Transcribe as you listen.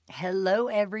Hello,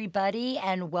 everybody,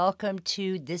 and welcome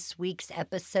to this week's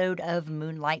episode of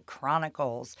Moonlight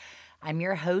Chronicles. I'm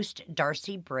your host,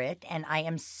 Darcy Britt, and I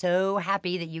am so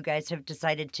happy that you guys have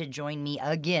decided to join me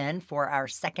again for our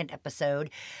second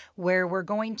episode, where we're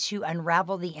going to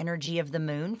unravel the energy of the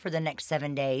moon for the next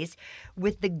 7 days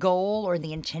with the goal or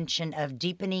the intention of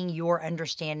deepening your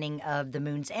understanding of the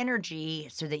moon's energy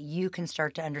so that you can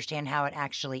start to understand how it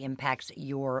actually impacts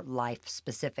your life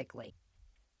specifically.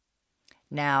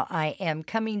 Now, I am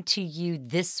coming to you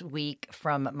this week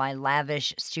from my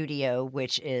lavish studio,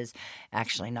 which is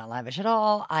actually not lavish at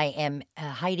all. I am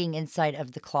hiding inside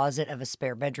of the closet of a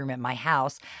spare bedroom at my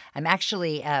house. I'm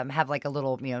actually have like a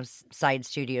little, side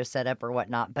studio set up or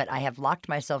whatnot, but I have locked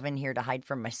myself in here to hide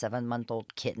from my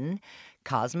 7-month-old kitten,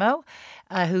 Cosmo,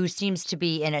 who seems to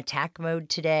be in attack mode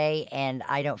today, and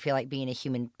I don't feel like being a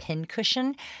human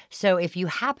pincushion. So if you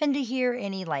happen to hear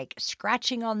any like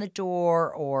scratching on the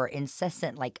door or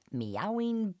incessant like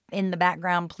meowing in the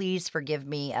background, please forgive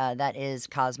me. That is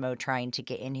Cosmo trying to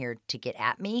get in here to get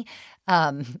at me.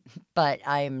 But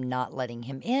I'm not letting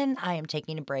him in. I am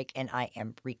taking a break and I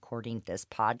am recording this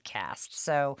podcast.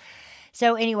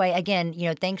 So anyway, again,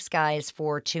 thanks guys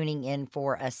for tuning in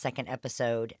for a second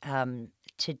episode.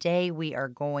 Today we are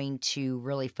going to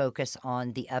really focus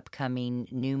on the upcoming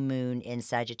new moon in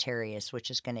Sagittarius,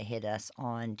 which is going to hit us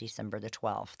on December the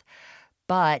 12th.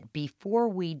 But before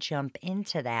we jump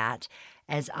into that,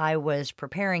 as I was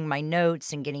preparing my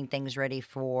notes and getting things ready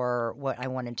for what I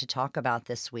wanted to talk about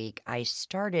this week, I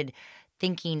started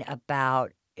thinking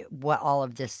about what all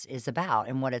of this is about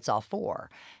and what it's all for.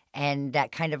 And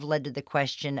that kind of led to the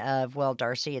question of, well,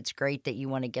 Darcy, it's great that you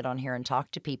want to get on here and talk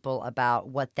to people about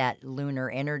what that lunar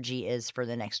energy is for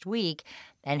the next week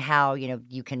and how,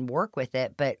 you can work with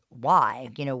it. But why?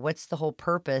 What's the whole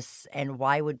purpose and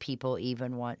why would people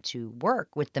even want to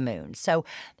work with the moon? So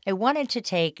I wanted to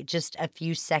take just a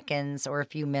few seconds or a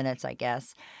few minutes, I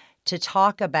guess, to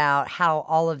talk about how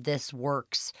all of this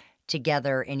works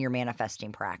together in your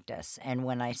manifesting practice. And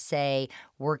when I say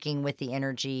working with the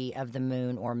energy of the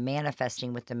moon or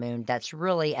manifesting with the moon, that's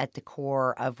really at the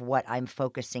core of what I'm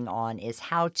focusing on, is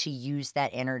how to use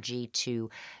that energy to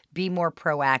be more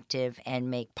proactive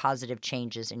and make positive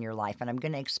changes in your life. And I'm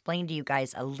going to explain to you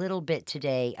guys a little bit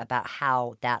today about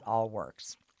how that all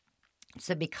works.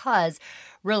 So because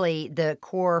really the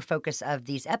core focus of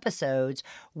these episodes,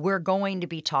 we're going to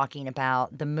be talking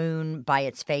about the moon by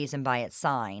its phase and by its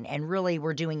sign. And really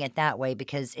we're doing it that way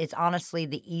because it's honestly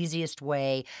the easiest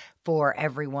way for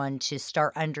everyone to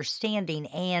start understanding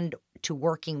and to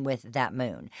working with that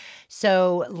moon.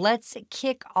 So let's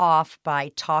kick off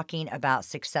by talking about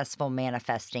successful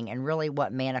manifesting and really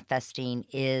what manifesting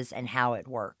is and how it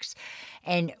works.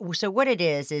 And so what it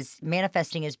is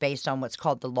manifesting is based on what's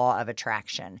called the law of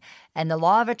attraction. And the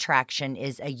law of attraction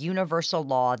is a universal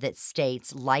law that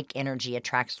states like energy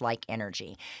attracts like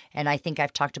energy. And I think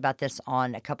I've talked about this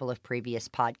on a couple of previous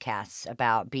podcasts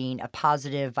about being a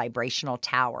positive vibrational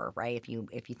tower, right? If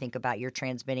you think about you're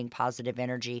transmitting positive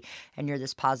energy and you're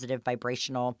this positive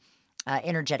vibrational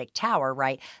energetic tower,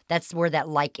 right? That's where that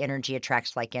like energy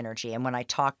attracts like energy. And when I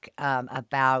talk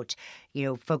about,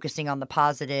 focusing on the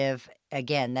positive,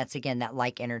 that's that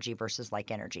like energy versus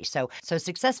like energy. So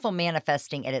successful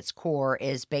manifesting at its core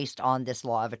is based on this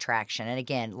law of attraction. And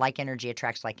again, like energy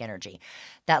attracts like energy.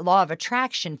 That law of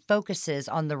attraction focuses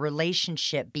on the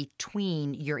relationship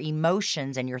between your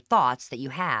emotions and your thoughts that you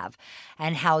have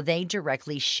and how they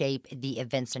directly shape the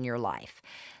events in your life.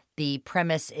 The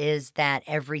premise is that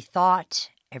every thought,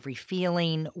 every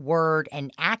feeling, word,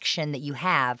 and action that you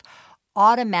have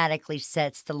automatically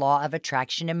sets the law of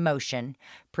attraction in motion,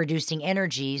 producing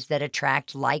energies that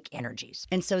attract like energies.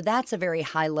 And so that's a very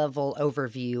high-level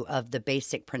overview of the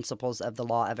basic principles of the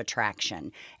law of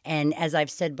attraction. And as I've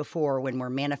said before, when we're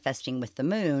manifesting with the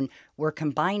moon, we're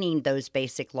combining those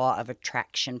basic law of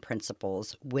attraction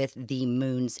principles with the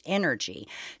moon's energy.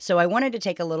 So I wanted to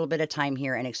take a little bit of time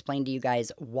here and explain to you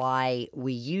guys why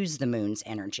we use the moon's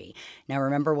energy. Now,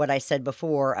 remember what I said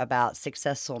before about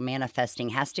successful manifesting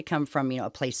has to come from,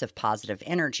 a place of positive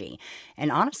energy.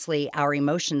 And honestly, our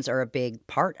emotions are a big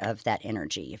part of that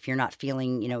energy. If you're not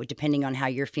feeling, depending on how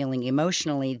you're feeling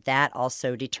emotionally, that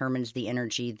also determines the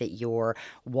energy that you're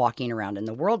walking around in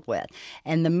the world with.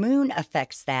 And the moon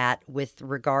affects that with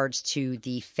regards to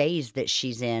the phase that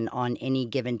she's in on any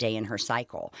given day in her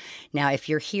cycle. Now, if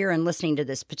you're here and listening to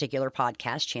this particular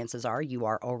podcast, chances are you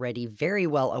are already very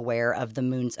well aware of the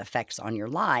moon's effects on your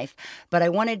life. But I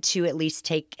wanted to at least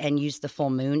take and use the full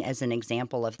moon as an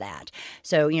example of that.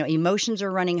 So, emotions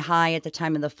are running high at the time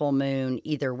time of the full moon,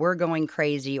 either we're going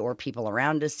crazy or people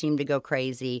around us seem to go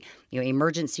crazy.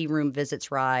 Emergency room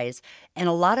visits rise. And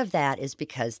a lot of that is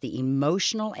because the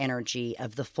emotional energy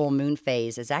of the full moon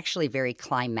phase is actually very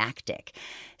climactic.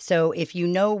 So if you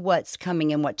know what's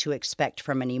coming and what to expect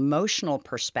from an emotional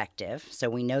perspective, so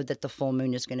we know that the full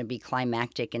moon is going to be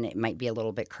climactic and it might be a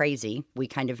little bit crazy, we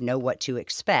kind of know what to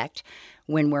expect.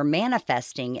 When we're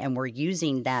manifesting and we're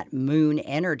using that moon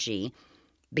energy,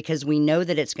 because we know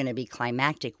that it's going to be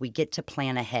climactic, we get to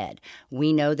plan ahead.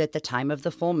 We know that the time of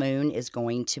the full moon is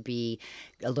going to be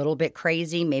a little bit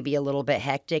crazy, maybe a little bit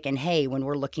hectic. And hey, when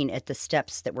we're looking at the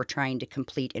steps that we're trying to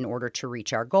complete in order to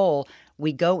reach our goal,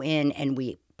 we go in and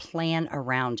we plan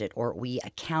around it, or we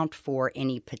account for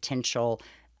any potential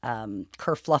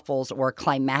kerfluffles or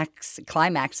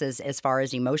climaxes as far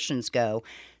as emotions go,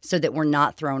 so that we're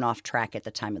not thrown off track at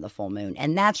the time of the full moon.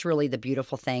 And that's really the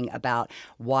beautiful thing about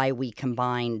why we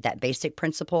combine that basic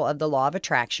principle of the law of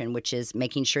attraction, which is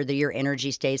making sure that your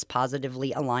energy stays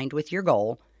positively aligned with your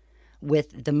goal,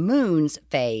 with the moon's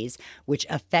phase, which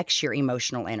affects your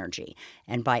emotional energy.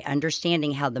 And by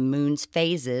understanding how the moon's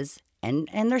phases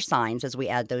and their signs, as we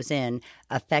add those in,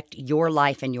 affect your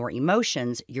life and your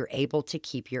emotions, you're able to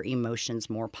keep your emotions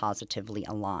more positively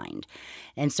aligned.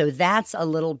 And so that's a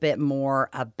little bit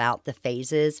more about the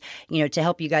phases, to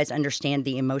help you guys understand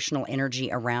the emotional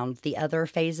energy around the other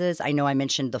phases. I know I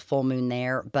mentioned the full moon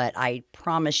there, but I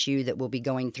promise you that we'll be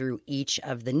going through each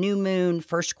of the new moon,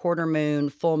 first quarter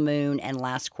moon, full moon, and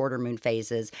last quarter moon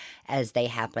phases as they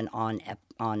happen on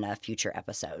future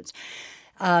episodes.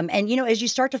 As you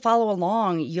start to follow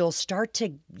along, you'll start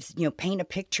to, paint a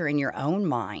picture in your own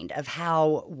mind of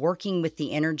how working with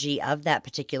the energy of that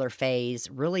particular phase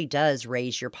really does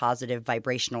raise your positive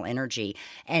vibrational energy.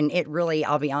 And it really,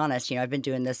 I'll be honest, I've been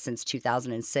doing this since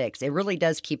 2006. It really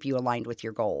does keep you aligned with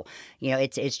your goal.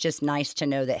 It's just nice to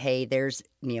know that, hey, there's,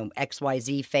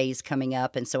 XYZ phase coming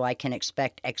up, and so I can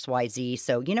expect XYZ.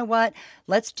 So you know what?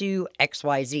 Let's do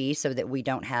XYZ so that we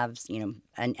don't have,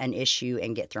 an issue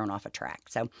and get thrown off a track.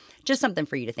 So just something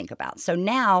for you to think about. So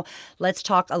now let's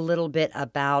talk a little bit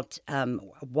about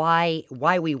why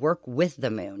we work with the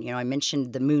moon. I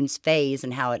mentioned the moon's phase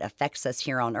and how it affects us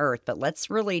here on Earth, but let's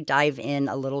really dive in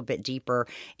a little bit deeper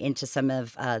into some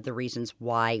of the reasons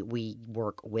why we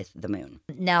work with the moon.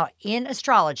 Now, in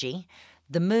astrology,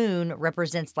 the moon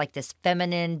represents like this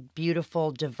feminine,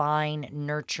 beautiful, divine,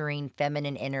 nurturing,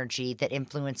 feminine energy that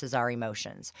influences our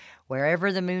emotions.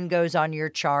 Wherever the moon goes on your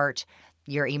chart,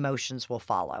 your emotions will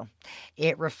follow.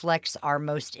 It reflects our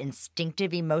most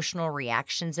instinctive emotional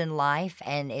reactions in life,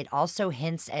 and it also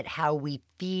hints at how we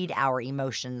feed our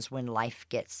emotions when life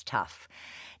gets tough.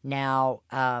 Now,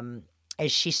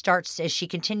 as she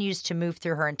continues to move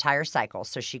through her entire cycle,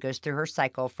 so she goes through her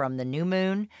cycle from the new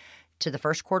moon to the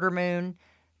first quarter moon,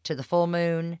 to the full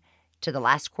moon, to the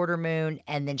last quarter moon,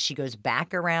 and then she goes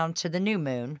back around to the new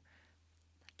moon.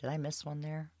 Did I miss one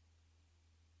there?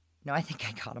 No, I think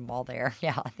I got them all there.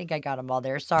 Yeah, I think I got them all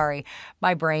there. Sorry,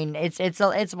 my brain, it's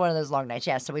one of those long nights.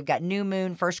 Yeah, so we've got new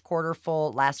moon, first quarter,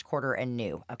 full, last quarter, and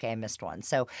new. Okay, I missed one.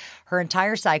 So her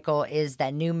entire cycle is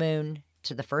that new moon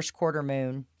to the first quarter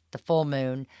moon, the full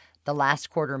moon, the last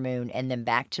quarter moon, and then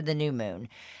back to the new moon.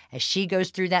 As she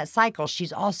goes through that cycle,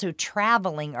 she's also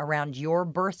traveling around your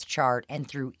birth chart and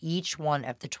through each one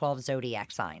of the 12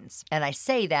 zodiac signs. And I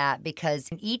say that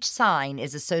because each sign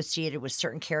is associated with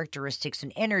certain characteristics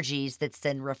and energies that's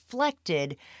then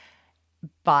reflected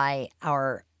by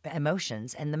our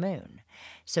emotions and the moon.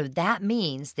 So that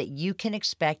means that you can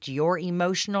expect your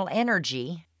emotional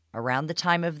energy around the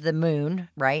time of the moon,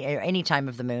 right? Or any time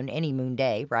of the moon, any moon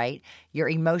day, right? Your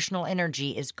emotional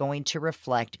energy is going to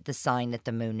reflect the sign that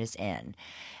the moon is in.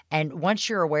 And once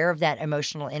you're aware of that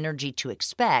emotional energy to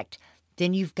expect,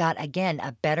 then you've got, again,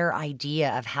 a better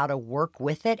idea of how to work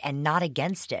with it and not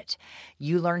against it.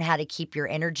 You learn how to keep your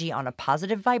energy on a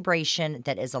positive vibration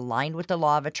that is aligned with the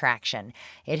law of attraction.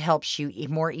 It helps you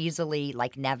more easily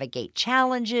navigate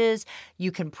challenges.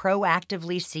 You can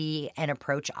proactively see and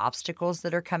approach obstacles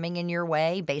that are coming in your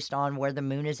way based on where the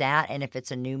moon is at. And if it's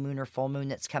a new moon or full moon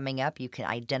that's coming up, you can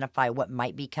identify what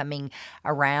might be coming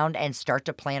around and start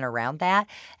to plan around that.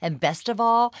 And best of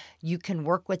all, you can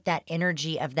work with that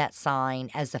energy of that sign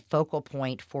as a focal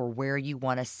point for where you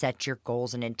want to set your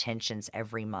goals and intentions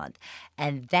every month.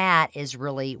 And that is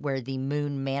really where the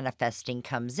moon manifesting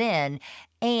comes in,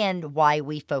 and why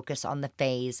we focus on the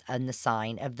phase and the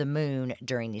sign of the moon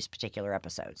during these particular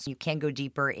episodes. You can go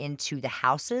deeper into the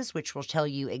houses, which will tell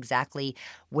you exactly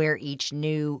where each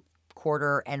new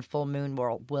quarter and full moon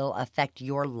will affect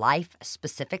your life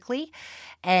specifically.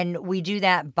 And we do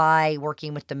that by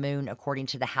working with the moon according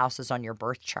to the houses on your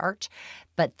birth chart.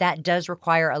 But that does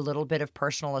require a little bit of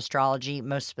personal astrology.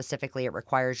 Most specifically, it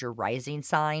requires your rising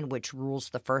sign, which rules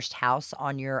the first house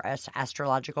on your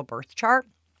astrological birth chart.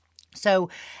 So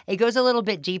it goes a little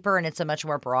bit deeper, and it's a much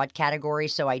more broad category,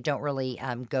 so I don't really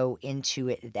go into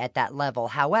it at that level.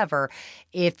 However,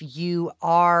 if you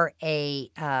are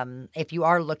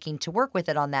looking to work with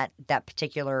it on that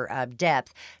particular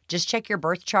depth, just check your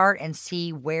birth chart and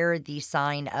see where the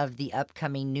sign of the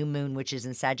upcoming new moon, which is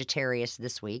in Sagittarius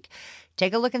this week.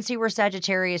 Take a look and see where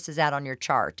Sagittarius is at on your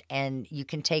chart, and you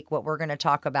can take what we're going to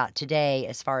talk about today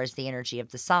as far as the energy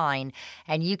of the sign,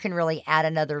 and you can really add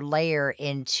another layer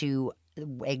into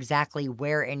exactly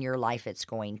where in your life it's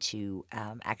going to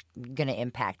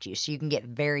impact you. So you can get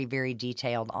very, very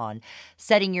detailed on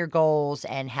setting your goals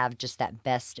and have just that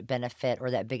best benefit or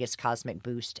that biggest cosmic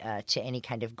boost to any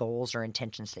kind of goals or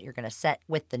intentions that you're going to set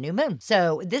with the new moon.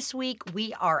 So this week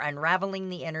we are unraveling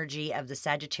the energy of the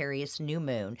Sagittarius new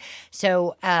moon.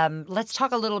 So let's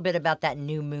talk a little bit about that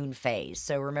new moon phase.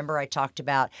 So remember I talked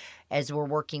about as we're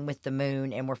working with the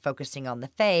moon and we're focusing on the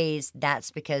phase, that's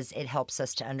because it helps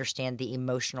us to understand the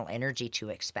emotional energy to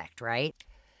expect, right?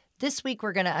 This week,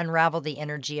 we're going to unravel the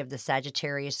energy of the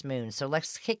Sagittarius moon. So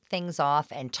let's kick things off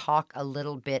and talk a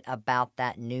little bit about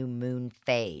that new moon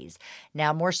phase.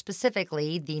 Now, more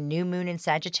specifically, the new moon in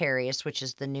Sagittarius, which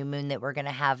is the new moon that we're going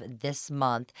to have this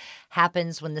month,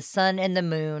 happens when the sun and the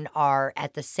moon are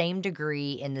at the same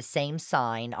degree in the same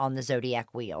sign on the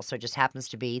zodiac wheel. So it just happens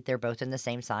to be they're both in the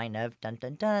same sign of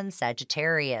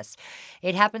Sagittarius.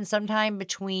 It happens sometime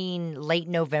between late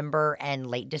November and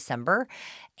late December.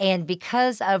 And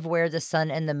because of where the sun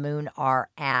and the moon are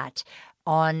at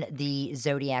on the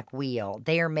zodiac wheel,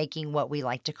 they are making what we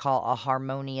like to call a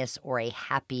harmonious or a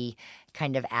happy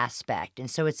kind of aspect.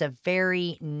 And so it's a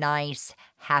very nice,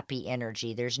 happy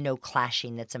energy. There's no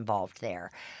clashing that's involved there.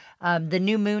 The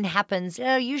new moon happens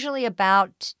usually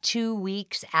about 2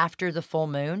 weeks after the full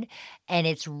moon, and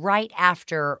it's right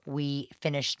after we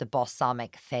finish the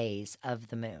balsamic phase of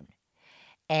the moon.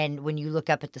 And when you look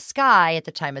up at the sky at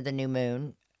the time of the new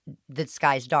moon, the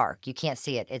sky's dark. You can't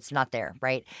see it. It's not there,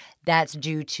 right? That's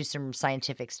due to some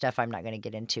scientific stuff I'm not going to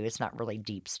get into. It's not really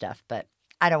deep stuff, but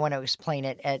I don't want to explain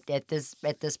it at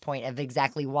this point of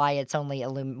exactly why it's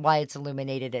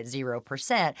illuminated at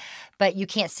 0%, but you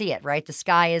can't see it, right? The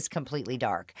sky is completely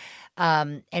dark.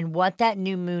 And what that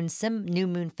new moon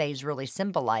phase really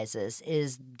symbolizes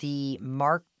is the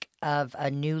mark of a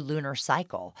new lunar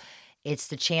cycle. It's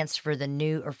the chance for the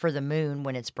moon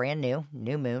when it's brand new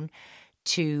moon,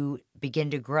 to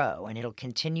begin to grow, and it'll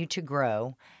continue to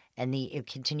grow, and it'll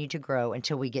continue to grow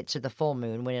until we get to the full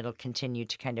moon, when it'll continue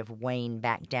to kind of wane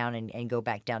back down and go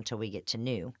back down till we get to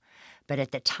new. But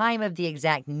at the time of the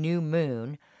exact new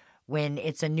moon, when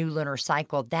it's a new lunar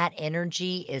cycle, that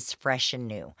energy is fresh and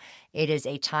new. It is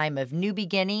a time of new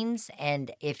beginnings,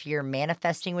 and if you're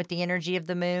manifesting with the energy of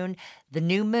the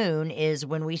new moon is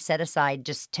when we set aside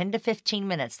just 10 to 15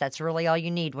 minutes. That's really all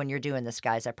you need when you're doing this,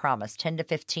 guys, I promise. 10 to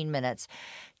 15 minutes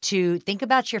to think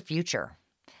about your future.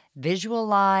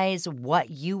 Visualize what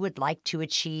you would like to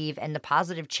achieve and the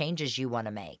positive changes you want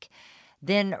to make.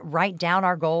 Then write down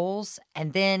our goals,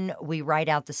 and then we write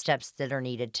out the steps that are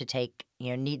needed to take,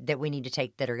 that we need to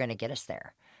take that are going to get us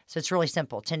there. So it's really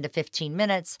simple. 10 to 15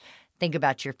 minutes. Think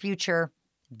about your future.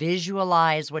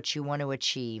 Visualize what you want to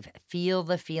achieve. Feel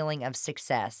the feeling of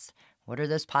success. What are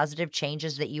those positive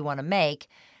changes that you want to make?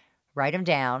 Write them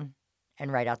down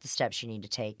and write out the steps you need to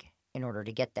take in order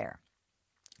to get there.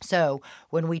 So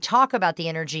when we talk about the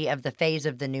energy of the phase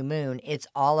of the new moon, it's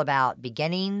all about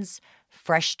beginnings,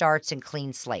 fresh starts, and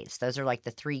clean slates. Those are like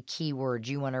the 3 key words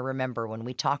you want to remember when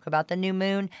we talk about the new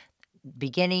moon: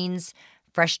 beginnings,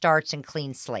 fresh starts, and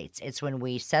clean slates. It's when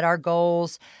we set our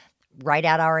goals, write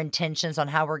out our intentions on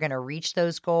how we're going to reach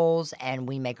those goals, and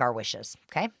we make our wishes,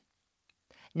 okay?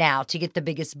 Now, to get the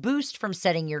biggest boost from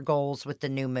setting your goals with the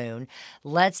new moon,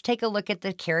 let's take a look at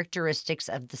the characteristics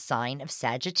of the sign of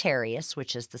Sagittarius,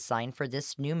 which is the sign for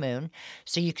this new moon,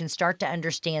 so you can start to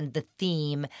understand the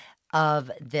theme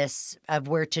of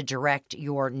where to direct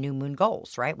your new moon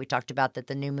goals, right? We talked about that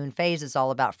the new moon phase is all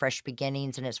about fresh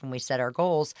beginnings, and it's when we set our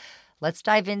goals. let's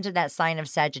dive into that sign of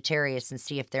Sagittarius and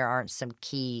see if there aren't some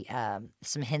key,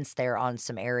 some hints there on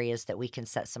some areas that we can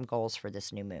set some goals for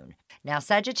this new moon. Now,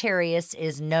 Sagittarius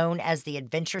is known as the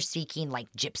adventure-seeking, like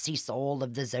gypsy soul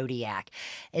of the zodiac.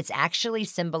 It's actually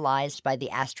symbolized by the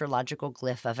astrological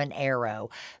glyph of an arrow,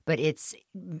 but it's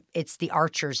the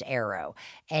archer's arrow.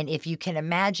 And if you can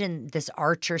imagine this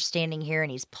archer standing here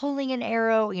and he's pulling an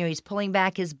arrow, he's pulling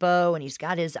back his bow and he's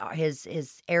got his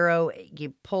arrow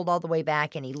pulled all the way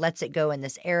back and he lets it go, and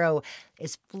this arrow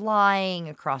is flying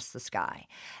across the sky.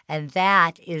 And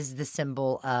that is the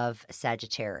symbol of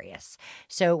Sagittarius.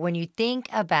 So when you think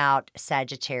about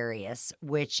Sagittarius,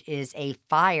 which is a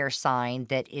fire sign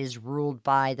that is ruled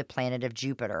by the planet of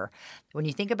Jupiter, when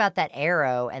you think about that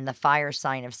arrow and the fire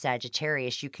sign of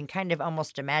Sagittarius, you can kind of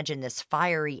almost imagine this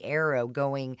fiery arrow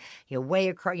going, way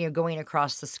across, going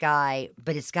across the sky,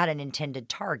 but it's got an intended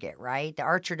target, right? The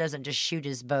archer doesn't just shoot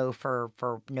his bow for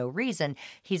no reason.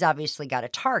 He's obviously got a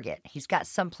target. He's got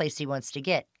some place he wants to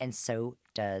get, and so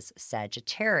does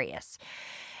Sagittarius.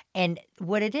 And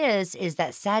what it is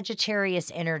that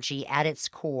Sagittarius energy at its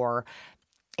core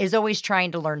is always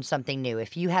trying to learn something new.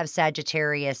 If you have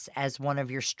Sagittarius as one of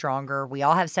your stronger, we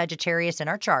all have Sagittarius in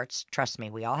our charts. Trust me,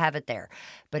 we all have it there.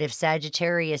 But if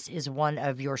Sagittarius is one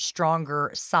of your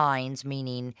stronger signs,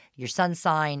 meaning your sun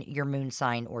sign, your moon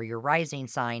sign, or your rising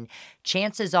sign,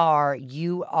 chances are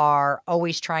you are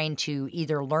always trying to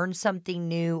either learn something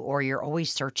new or you're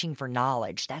always searching for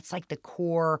knowledge. That's like the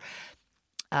core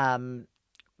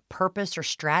purpose or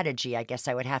strategy, I guess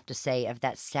I would have to say, of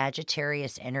that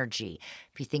Sagittarius energy.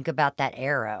 If you think about that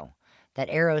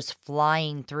arrow's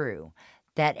flying through.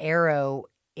 That arrow,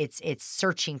 it's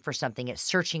searching for something. It's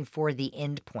searching for the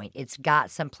end point. It's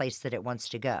got some place that it wants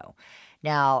to go.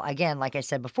 Now, again, like I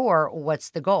said before, what's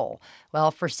the goal? Well,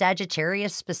 for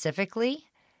Sagittarius specifically,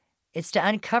 it's to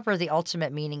uncover the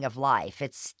ultimate meaning of life.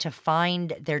 It's to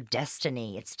find their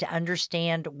destiny. It's to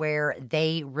understand where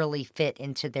they really fit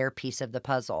into their piece of the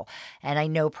puzzle. And I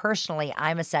know personally,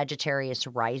 I'm a Sagittarius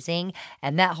rising,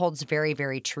 and that holds very,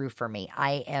 very true for me.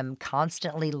 I am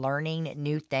constantly learning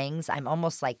new things. I'm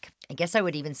almost like, I guess I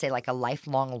would even say like a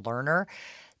lifelong learner.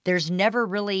 There's never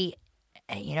really,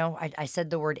 I said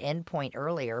the word endpoint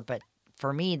earlier, but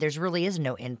for me, there really is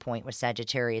no endpoint with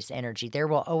Sagittarius energy. There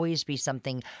will always be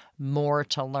something more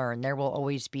to learn. There will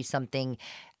always be something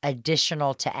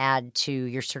additional to add to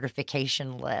your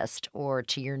certification list or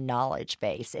to your knowledge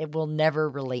base. It will never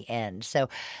really end. So,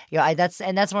 that's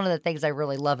one of the things I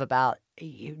really love about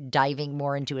diving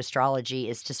more into astrology,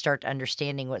 is to start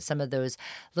understanding what some of those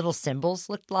little symbols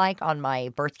looked like on my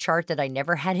birth chart that I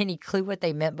never had any clue what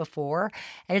they meant before.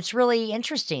 And it's really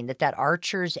interesting that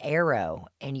archer's arrow,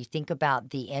 and you think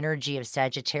about the energy of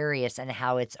Sagittarius and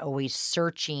how it's always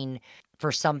searching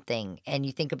for something, and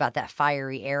you think about that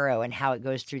fiery arrow and how it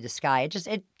goes through the sky.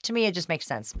 To me, it just makes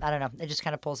sense. I don't know. It just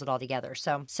kind of pulls it all together.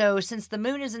 So since the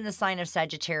moon is in the sign of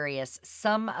Sagittarius,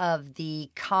 some of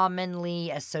the commonly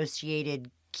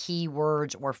associated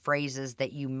keywords or phrases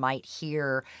that you might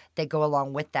hear that go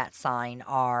along with that sign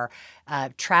are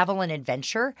travel and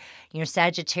adventure.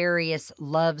 Sagittarius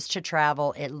loves to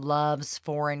travel. It loves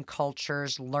foreign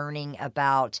cultures, learning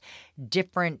about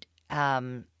different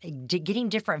getting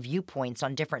different viewpoints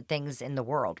on different things in the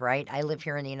world, right? I live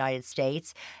here in the United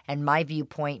States, and my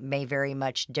viewpoint may very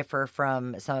much differ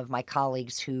from some of my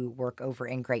colleagues who work over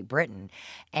in Great Britain.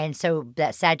 And so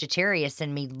that Sagittarius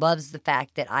in me loves the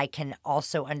fact that I can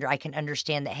also I can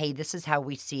understand that, hey, this is how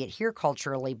we see it here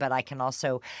culturally, but I can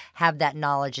also have that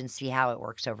knowledge and see how it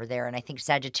works over there. And I think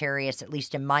Sagittarius, at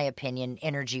least in my opinion,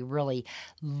 energy really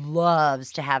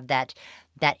loves to have that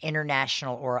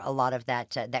international, or a lot of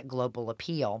that global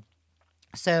appeal.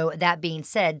 So that being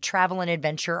said, travel and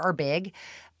adventure are big.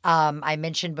 I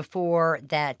mentioned before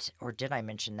that, or did I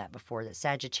mention that before, that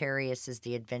Sagittarius is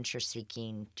the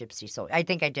adventure-seeking gypsy soul? I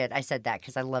think I did. I said that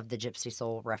because I love the gypsy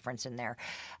soul reference in there.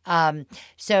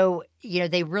 So,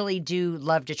 they really do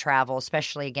love to travel,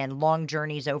 especially, again, long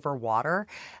journeys over water.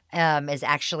 Is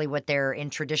actually what in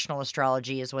traditional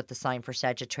astrology is what the sign for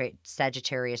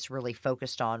Sagittarius really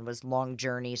focused on, was long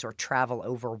journeys or travel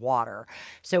over water.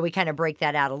 So we kind of break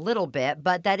that out a little bit,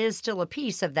 but that is still a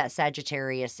piece of that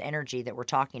Sagittarius energy that we're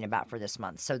talking about for this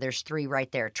month. So there's 3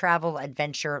 right there: travel,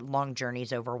 adventure, long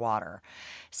journeys over water.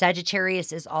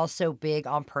 Sagittarius is also big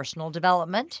on personal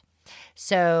development.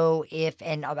 So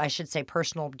and I should say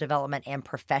personal development and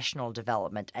professional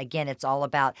development. Again, it's all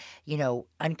about,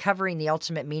 uncovering the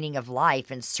ultimate meaning of life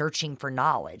and searching for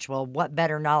knowledge. Well, what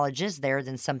better knowledge is there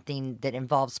than something that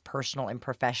involves personal and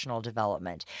professional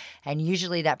development? And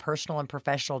usually that personal and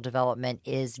professional development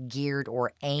is geared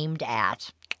or aimed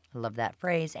at I love that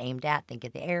phrase, aimed at, think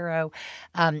of the arrow,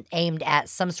 aimed at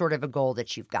some sort of a goal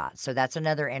that you've got. So that's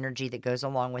another energy that goes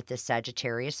along with this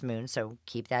Sagittarius moon. So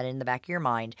keep that in the back of your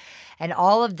mind. And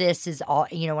all of this is all,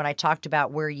 when I talked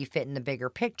about where you fit in the bigger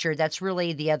picture, that's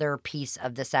really the other piece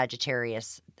of the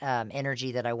Sagittarius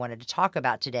energy that I wanted to talk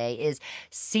about today is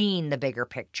seeing the bigger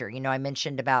picture. I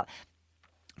mentioned about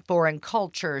foreign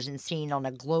cultures and seeing on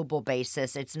a global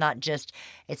basis. It's not just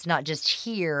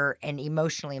here and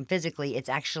emotionally and physically. It's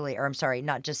actually,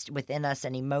 not just within us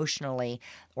and emotionally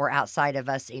or outside of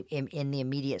us in the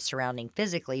immediate surrounding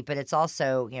physically, but it's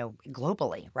also,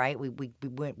 globally, right? We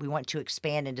want to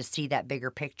expand and to see that bigger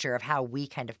picture of how we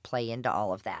kind of play into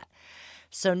all of that.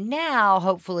 So now,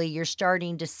 hopefully, you're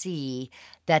starting to see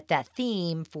that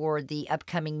theme for the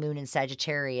upcoming moon in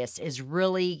Sagittarius is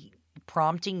really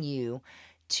prompting you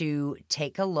to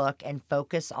take a look and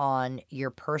focus on your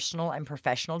personal and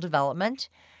professional development,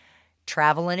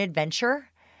 travel and adventure,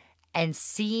 and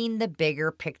seeing the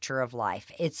bigger picture of life.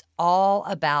 It's all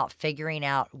about figuring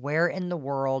out where in the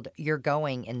world you're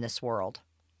going in this world,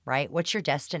 right? What's your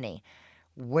destiny?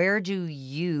 Where do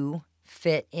you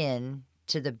fit in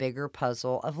to the bigger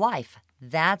puzzle of life?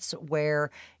 That's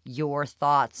where your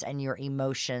thoughts and your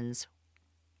emotions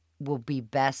will be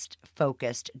best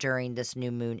focused during this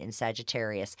new moon in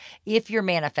Sagittarius. If you're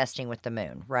manifesting with the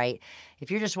moon, right? If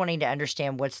you're just wanting to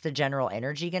understand what's the general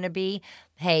energy going to be,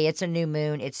 hey, it's a new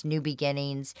moon, it's new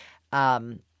beginnings.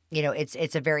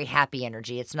 It's a very happy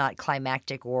energy. It's not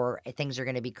climactic or things are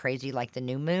going to be crazy like the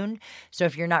new moon. So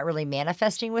if you're not really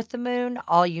manifesting with the moon,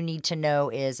 all you need to know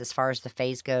is as far as the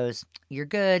phase goes, you're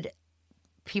good.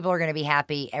 People are going to be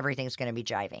happy. Everything's going to be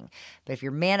jiving. But if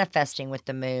you're manifesting with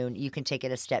the moon, you can take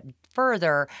it a step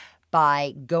further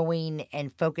by going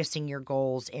and focusing your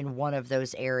goals in one of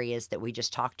those areas that we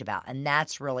just talked about. And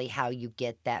that's really how you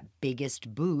get that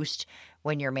biggest boost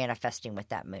when you're manifesting with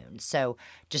that moon. So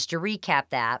just to recap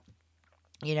that,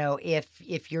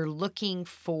 if you're looking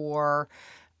for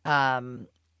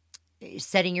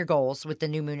setting your goals with the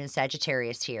new moon in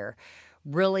Sagittarius here,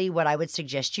 really, what I would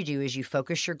suggest you do is you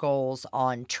focus your goals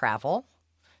on travel.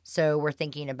 So we're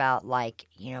thinking about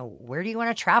where do you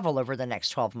want to travel over the next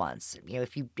 12 months?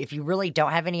 If you really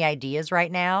don't have any ideas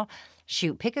right now,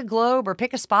 pick a globe or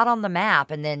pick a spot on the map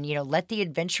and then, let the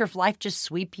adventure of life just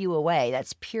sweep you away.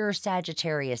 That's pure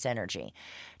Sagittarius energy.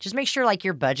 Just make sure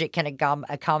your budget can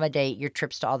accommodate your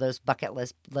trips to all those bucket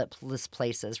list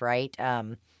places, right?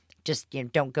 Just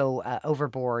don't go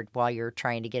overboard while you're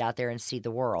trying to get out there and see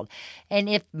the world. And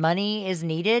if money is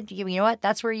needed, you know what?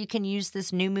 That's where you can use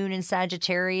this new moon in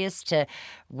Sagittarius to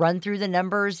run through the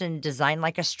numbers and design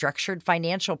a structured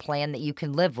financial plan that you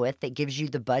can live with that gives you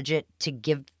the budget to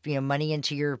give money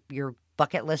into your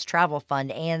bucket list travel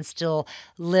fund and still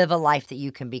live a life that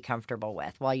you can be comfortable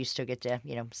with while you still get to,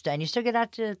 and you still get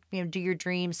out to, do your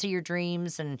dreams, see your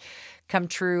dreams and come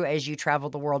true as you travel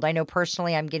the world. I know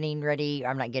personally I'm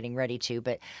not getting ready to,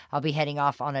 but I'll be heading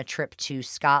off on a trip to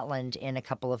Scotland in a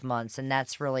couple of months. And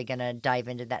that's really going to dive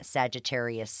into that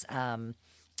Sagittarius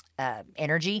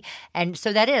energy. And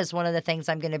so that is one of the things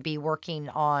I'm going to be working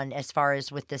on as far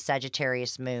as with the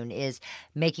Sagittarius moon is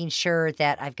making sure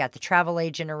that I've got the travel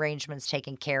agent arrangements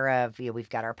taken care of. We've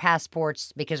got our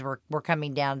passports because we're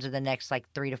coming down to the next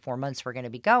 3 to 4 months we're going to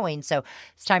be going. So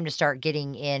it's time to start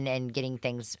getting in and getting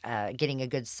things, getting a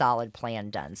good solid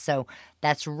plan done. So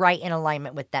that's right in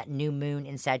alignment with that new moon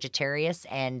in Sagittarius.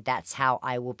 And that's how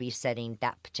I will be setting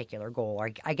that particular goal. Or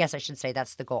I guess I should say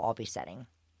that's the goal I'll be setting.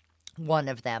 One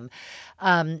of them.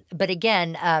 But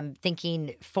again,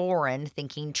 thinking foreign,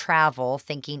 thinking travel,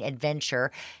 thinking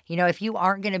adventure, if you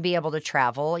aren't going to be able to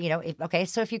travel,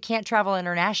 so if you can't travel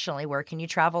internationally, where can you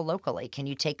travel locally? Can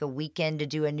you take a weekend to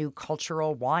do a new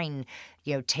cultural wine,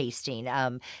 tasting,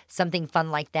 something fun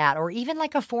like that, or even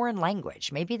a foreign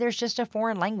language? Maybe there's just a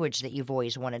foreign language that you've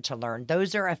always wanted to learn.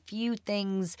 Those are a few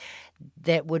things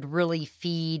that would really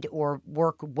feed or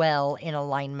work well in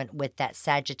alignment with that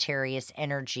Sagittarius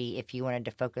energy if you wanted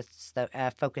to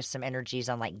focus some energies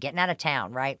on getting out of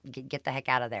town, right? Get the heck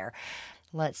out of there.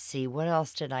 Let's see, what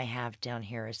else did I have down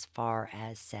here as far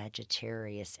as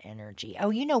Sagittarius energy? Oh,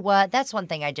 you know what? That's one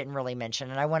thing I didn't really mention,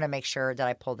 and I want to make sure that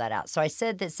I pull that out. So I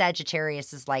said that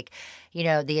Sagittarius is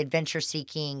the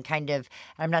adventure-seeking kind of,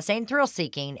 I'm not saying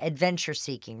thrill-seeking,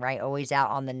 adventure-seeking, right? Always out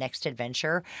on the next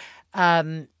adventure.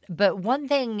 But one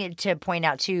thing to point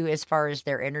out, too, as far as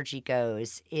their energy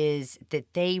goes, is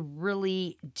that they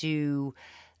really do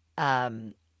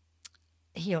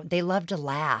they love to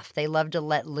laugh. They love to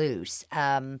let loose.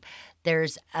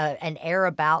 There's an air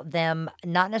about them,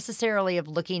 not necessarily of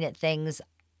looking at things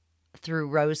through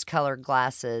rose-colored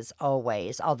glasses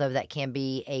always, although that can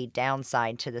be a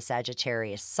downside to the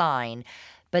Sagittarius sign.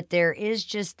 But there is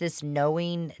just this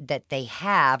knowing that they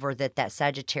have, or that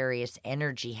Sagittarius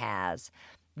energy has,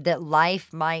 that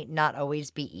life might not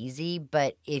always be easy,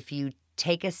 but if you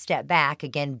take a step back,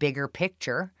 again, bigger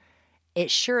picture,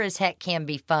 it sure as heck can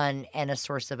be fun and a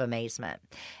source of amazement.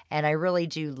 And I really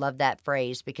do love that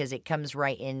phrase because it comes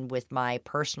right in with my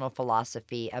personal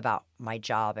philosophy about my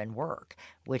job and work,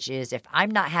 which is if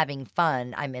I'm not having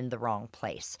fun, I'm in the wrong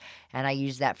place. And I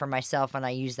use that for myself and I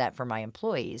use that for my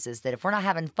employees, is that if we're not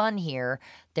having fun here,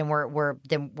 then somebody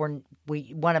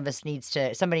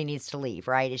needs to leave,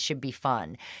 right? It should be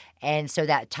fun. And so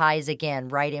that ties again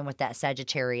right in with that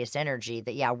Sagittarius energy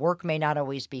that, yeah, work may not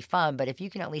always be fun, but if you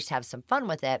can at least have some fun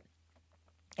with it,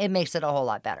 it makes it a whole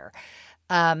lot better.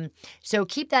 So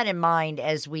keep that in mind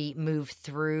as we move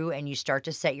through and you start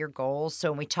to set your goals. So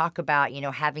when we talk about,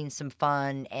 having some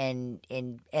fun and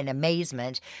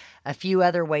amazement, a few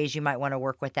other ways you might want to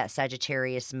work with that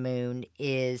Sagittarius moon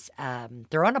is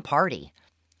throwing a party.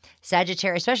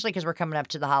 Sagittarius, especially because we're coming up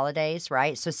to the holidays,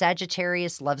 right? So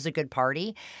Sagittarius loves a good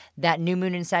party. That new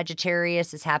moon in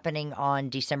Sagittarius is happening on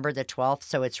December the 12th,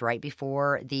 so it's right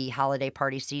before the holiday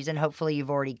party season. Hopefully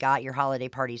you've already got your holiday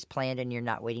parties planned and you're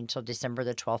not waiting till December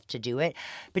the 12th to do it.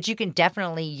 But you can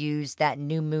definitely use that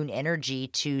new moon energy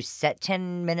to set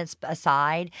 10 minutes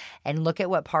aside and look at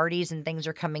what parties and things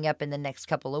are coming up in the next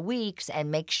couple of weeks and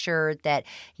make sure that,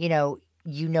 you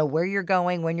know where you're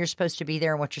going, when you're supposed to be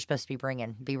there, and what you're supposed to be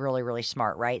bringing. Be really, really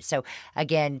smart, right? So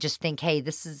again, just think, hey,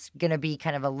 this is going to be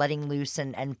kind of a letting loose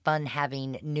and fun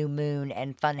having new moon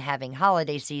and fun having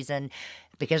holiday season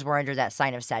because we're under that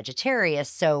sign of Sagittarius.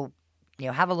 So,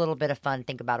 have a little bit of fun.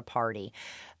 Think about a party.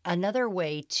 Another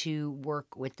way to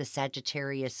work with the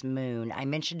Sagittarius moon, I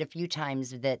mentioned a few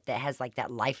times that has like that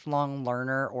lifelong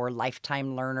learner or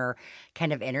lifetime learner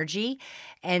kind of energy.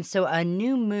 And so a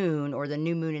new moon or the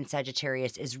new moon in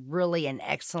Sagittarius is really an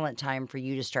excellent time for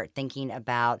you to start thinking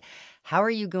about how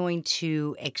are you going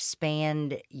to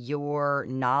expand your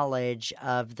knowledge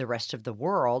of the rest of the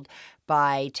world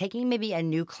by taking maybe a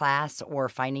new class or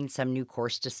finding some new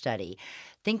course to study.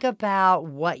 Think about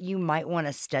what you might want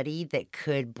to study that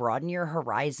could broaden your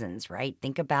horizons, right?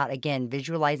 Think about, again,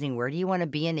 visualizing where do you want to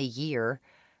be in a year?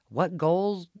 What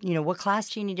goals, what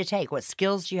class do you need to take? What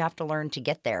skills do you have to learn to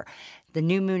get there? The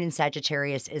new moon in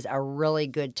Sagittarius is a really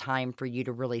good time for you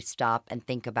to really stop and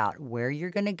think about where you're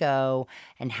going to go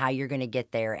and how you're going to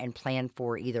get there and plan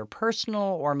for either personal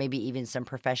or maybe even some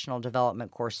professional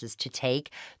development courses to take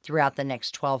throughout the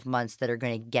next 12 months that are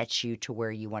going to get you to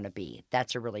where you want to be.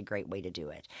 That's a really great way to do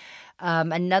it.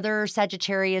 Another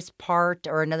Sagittarius part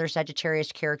or another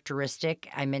Sagittarius characteristic,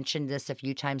 I mentioned this a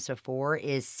few times before,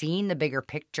 is seeing the bigger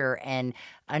picture and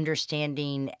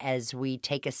understanding as we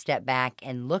take a step back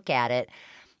and look at it.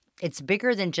 It's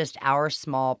bigger than just our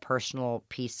small personal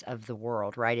piece of the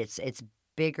world, right? It's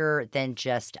bigger than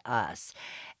just us.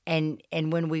 And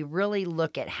when we really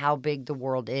look at how big the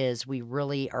world is, we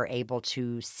really are able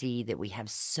to see that we have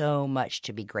so much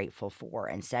to be grateful for.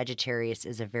 And Sagittarius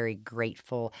is a very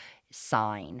grateful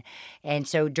sign. And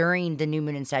so during the new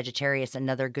moon in Sagittarius,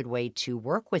 another good way to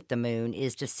work with the moon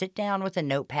is to sit down with a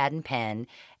notepad and pen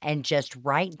and just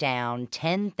write down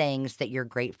 10 things that you're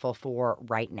grateful for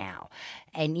right now.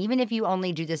 And even if you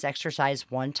only do this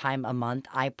exercise one time a month,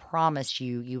 I promise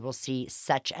you will see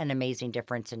such an amazing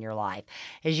difference in your life.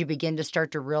 As you begin to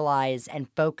start to realize and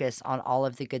focus on all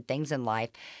of the good things in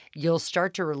life, you'll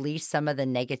start to release some of the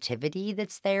negativity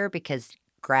that's there because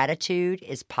gratitude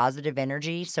is positive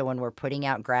energy. So when we're putting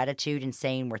out gratitude and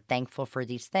saying we're thankful for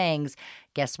these things,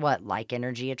 guess what? Like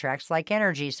energy attracts like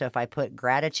energy. So if I put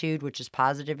gratitude, which is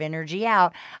positive energy,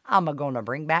 out, I'm going to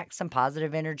bring back some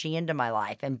positive energy into my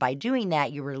life. And by doing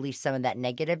that, you release some of that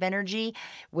negative energy,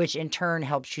 which in turn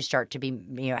helps you start to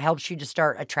be, helps you to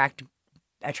start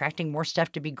attracting more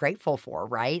stuff to be grateful for,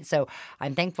 right? So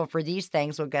I'm thankful for these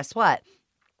things. Well, guess what?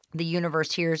 The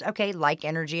universe hears, okay, like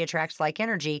energy attracts like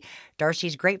energy.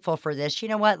 Darcy's grateful for this. You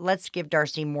know what? Let's give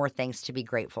Darcy more things to be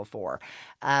grateful for.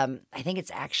 I think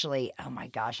it's actually, oh my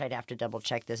gosh, I'd have to double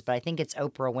check this, but I think it's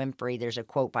Oprah Winfrey. There's a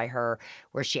quote by her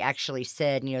where she actually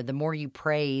said, the more you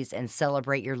praise and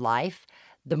celebrate your life,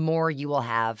 the more you will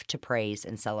have to praise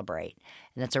and celebrate.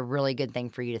 And that's a really good thing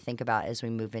for you to think about as we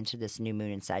move into this new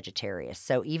moon in Sagittarius.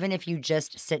 So even if you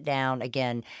just sit down,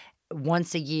 again,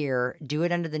 once a year, do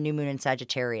it under the new moon in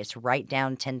Sagittarius. Write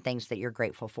down 10 things that you're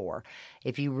grateful for.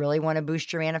 If you really want to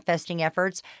boost your manifesting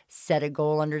efforts, set a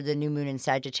goal under the new moon in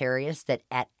Sagittarius that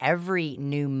at every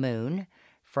new moon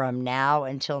from now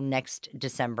until next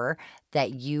December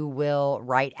that you will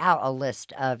write out a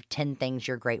list of 10 things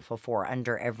you're grateful for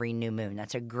under every new moon.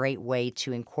 That's a great way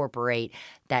to incorporate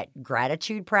that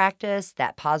gratitude practice,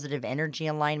 that positive energy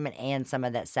alignment, and some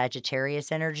of that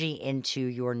Sagittarius energy into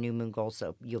your new moon goals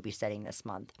so you'll be setting this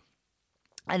month.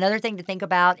 Another thing to think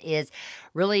about is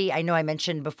really, I know I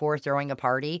mentioned before throwing a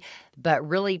party, but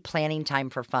really planning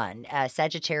time for fun.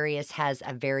 Sagittarius has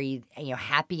a very,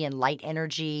 happy and light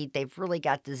energy. They've really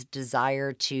got this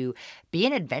desire to be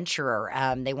an adventurer.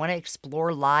 They want to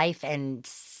explore life and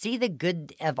see the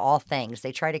good of all things.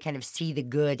 They try to kind of see the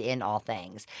good in all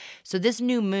things. So this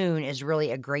new moon is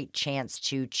really a great chance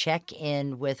to check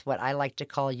in with what I like to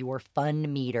call your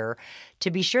fun meter to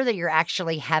be sure that you're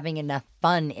actually having enough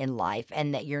fun in life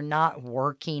and that you're not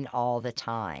working all the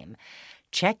time.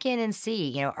 Check in and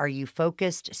see, are you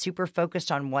super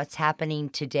focused on what's happening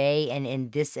today and in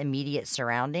this immediate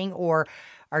surrounding, or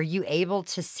are you able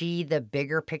to see the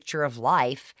bigger picture of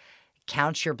life,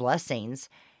 count your blessings,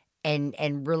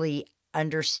 and really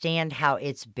understand how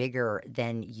it's bigger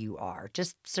than you are?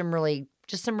 Just some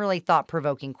really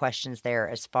thought-provoking questions there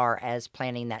as far as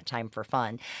planning that time for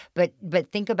fun. But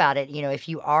think about it, if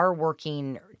you are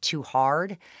working too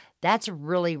hard, that's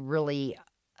really, really,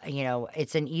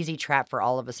 it's an easy trap for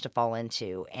all of us to fall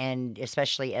into, and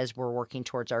especially as we're working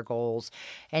towards our goals.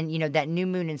 And, that new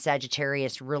moon in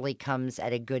Sagittarius really comes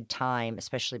at a good time,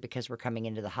 especially because we're coming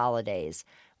into the holidays,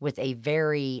 with a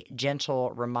very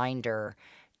gentle reminder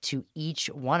to each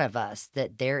one of us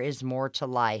that there is more to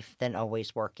life than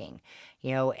always working.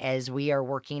 As we are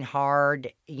working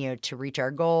hard, to reach our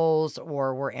goals,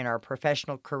 or we're in our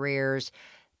professional careers,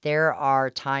 there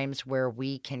are times where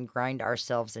we can grind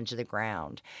ourselves into the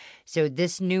ground. So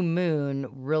this new moon,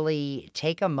 really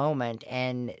take a moment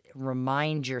and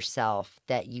remind yourself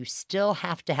that you still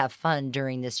have to have fun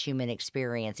during this human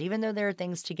experience. Even though there are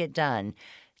things to get done,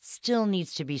 still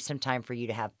needs to be some time for you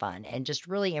to have fun, and just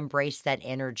really embrace that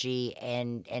energy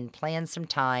and plan some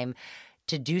time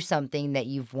to do something that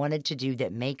you've wanted to do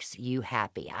that makes you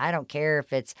happy. I don't care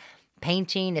if it's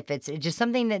painting, if it's just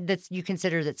something that's you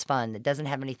consider that's fun, that doesn't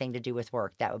have anything to do with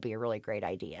work. That would be a really great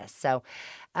idea. So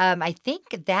I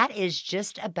think that is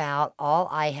just about all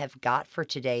I have got for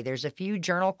today. There's a few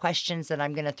journal questions that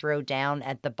I'm going to throw down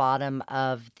at the bottom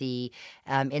of the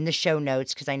in the show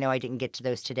notes, because I know I didn't get to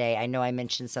those today. I know I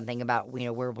mentioned something about,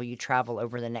 where will you travel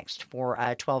over the next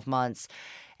 12 months,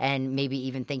 and maybe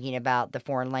even thinking about the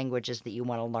foreign languages that you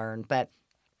want to learn. But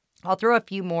I'll throw a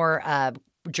few more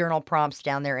journal prompts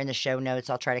down there in the show notes.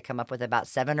 I'll try to come up with about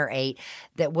 7 or 8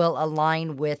 that will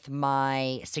align with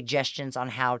my suggestions on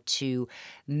how to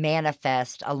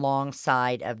manifest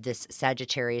alongside of this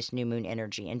Sagittarius new moon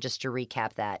energy. And just to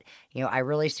recap that, I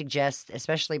really suggest,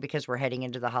 especially because we're heading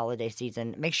into the holiday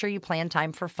season, make sure you plan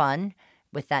time for fun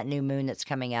with that new moon that's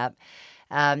coming up.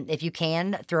 If you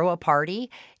can, throw a party.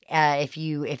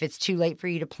 If it's too late for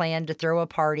you to plan to throw a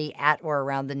party at or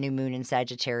around the new moon in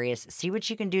Sagittarius, see what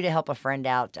you can do to help a friend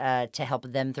out, to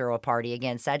help them throw a party.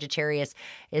 Again, Sagittarius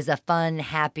is a fun,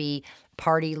 happy,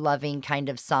 party-loving kind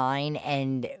of sign,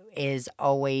 and is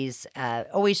always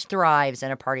thrives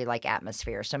in a party-like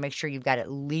atmosphere. So make sure you've got at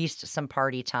least some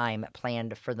party time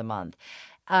planned for the month.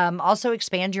 Also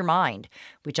expand your mind.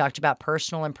 We talked about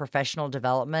personal and professional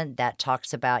development. That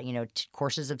talks about,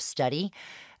 courses of study.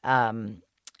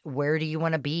 Where do you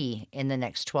want to be in the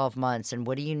next 12 months, and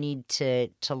what do you need to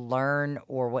learn,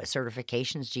 or what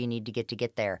certifications do you need to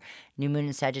get there? New moon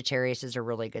in Sagittarius is a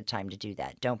really good time to do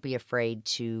that. Don't be afraid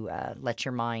to let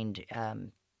your mind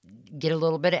get a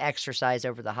little bit of exercise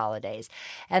over the holidays.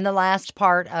 And the last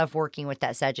part of working with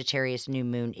that Sagittarius new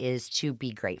moon is to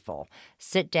be grateful.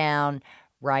 Sit down,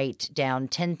 write down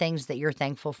 10 things that you're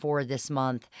thankful for this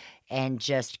month, and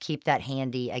just keep that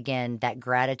handy. Again, that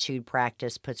gratitude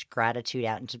practice puts gratitude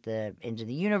out into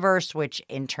the universe, which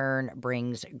in turn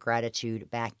brings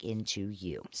gratitude back into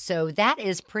you. So that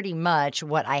is pretty much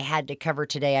what I had to cover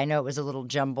today. I know it was a little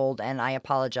jumbled, and I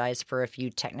apologize for a few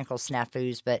technical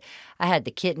snafus, but I had the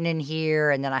kitten in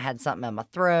here, and then I had something in my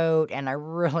throat, and I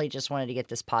really just wanted to get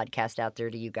this podcast out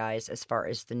there to you guys as far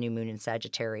as the new moon in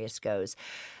Sagittarius goes.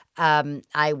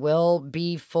 I will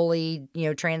be fully,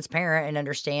 transparent and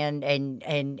understand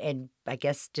and I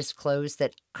guess disclose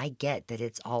that I get that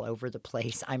it's all over the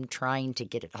place. I'm trying to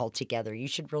get it all together. You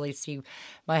should really see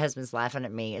my husband's laughing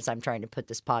at me as I'm trying to put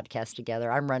this podcast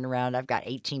together. I'm running around. I've got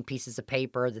 18 pieces of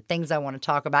paper, the things I want to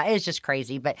talk about. It's just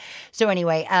crazy. But so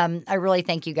anyway, I really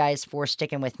thank you guys for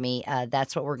sticking with me.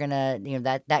 That's what we're going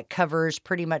to, that covers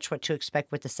pretty much what to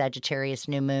expect with the Sagittarius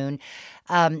new moon.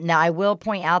 Now I will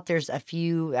point out there's a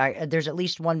few there's at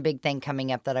least one big thing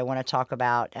coming up that I want to talk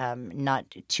about. Not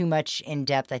too much in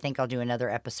depth. I think I'll do another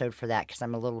episode for that because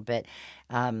I'm a little bit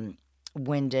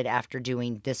winded after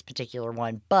doing this particular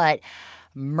one. But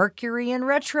Mercury in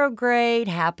retrograde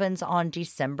happens on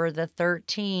December the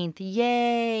 13th.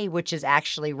 Yay! Which is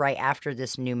actually right after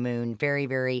this new moon. Very,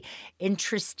 very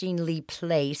interestingly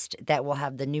placed that we'll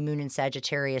have the new moon in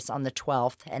Sagittarius on the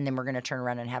 12th. And then we're going to turn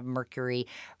around and have Mercury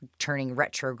turning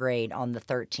retrograde on the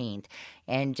 13th.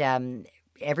 And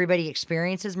everybody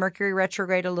experiences Mercury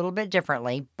retrograde a little bit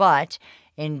differently. But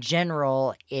in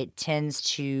general, it tends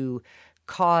to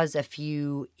cause a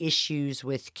few issues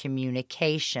with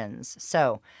communications.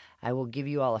 So I will give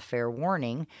you all a fair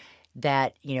warning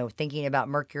that, thinking about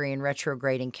Mercury in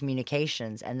retrograde and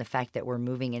communications and the fact that we're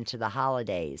moving into the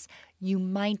holidays, you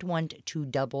might want to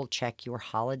double check your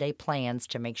holiday plans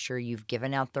to make sure you've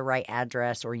given out the right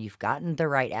address or you've gotten the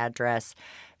right address.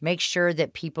 Make sure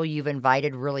that people you've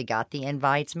invited really got the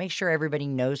invites. Make sure everybody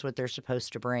knows what they're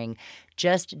supposed to bring.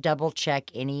 Just double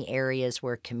check any areas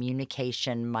where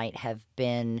communication might have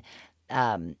been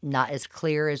not as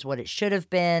clear as what it should have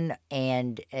been,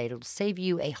 and it'll save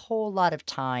you a whole lot of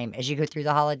time as you go through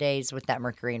the holidays with that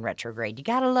Mercury in retrograde. You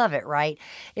gotta love it, right?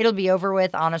 It'll be over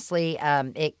with, honestly.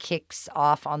 It kicks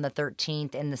off on the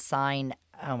 13th in the sign.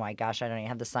 Oh my gosh, I don't even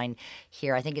have the sign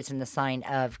here. I think it's in the sign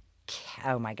of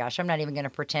oh my gosh, I'm not even going to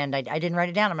pretend. I didn't write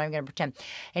it down. I'm not going to pretend.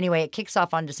 Anyway, it kicks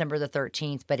off on December the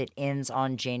 13th, but it ends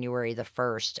on January the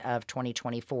 1st of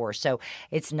 2024. So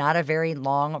it's not a very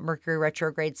long Mercury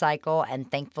retrograde cycle, and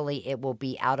thankfully it will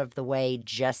be out of the way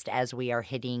just as we are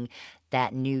hitting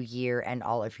that new year and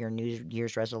all of your New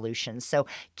Year's resolutions. So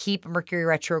keep Mercury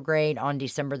retrograde on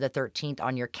December the 13th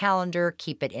on your calendar.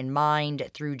 Keep it in mind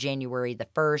through January the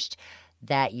 1st.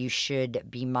 That you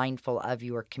should be mindful of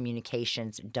your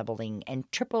communications, doubling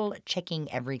and triple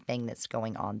checking everything that's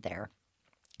going on there.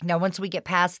 Now, once we get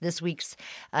past this week's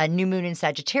new moon in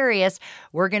Sagittarius,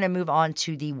 we're going to move on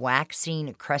to the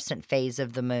waxing crescent phase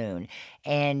of the moon.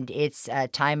 And it's a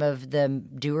time of the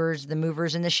doers, the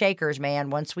movers, and the shakers,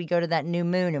 man. Once we go to that new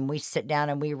moon and we sit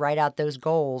down and we write out those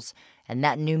goals, and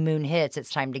that new moon hits, it's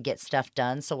time to get stuff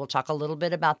done. So we'll talk a little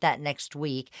bit about that next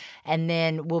week. And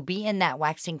then we'll be in that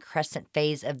waxing crescent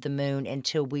phase of the moon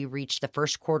until we reach the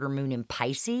first quarter moon in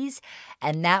Pisces.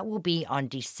 And that will be on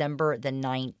December the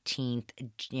 19th,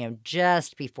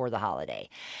 just before the holiday.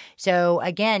 So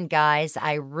again, guys,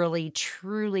 I really,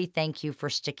 truly thank you for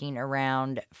sticking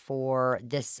around for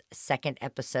this second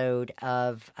episode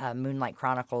of Moonlight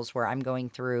Chronicles, where I'm going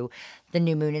through the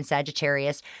new moon in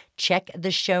Sagittarius. Check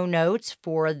the show notes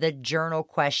for the journal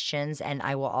questions, and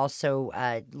I will also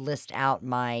list out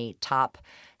my top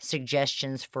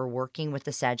suggestions for working with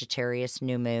the Sagittarius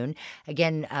new moon.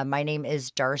 Again, my name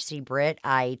is Darcy Britt.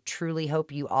 I truly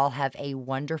hope you all have a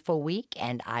wonderful week,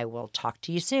 and I will talk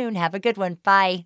to you soon. Have a good one. Bye.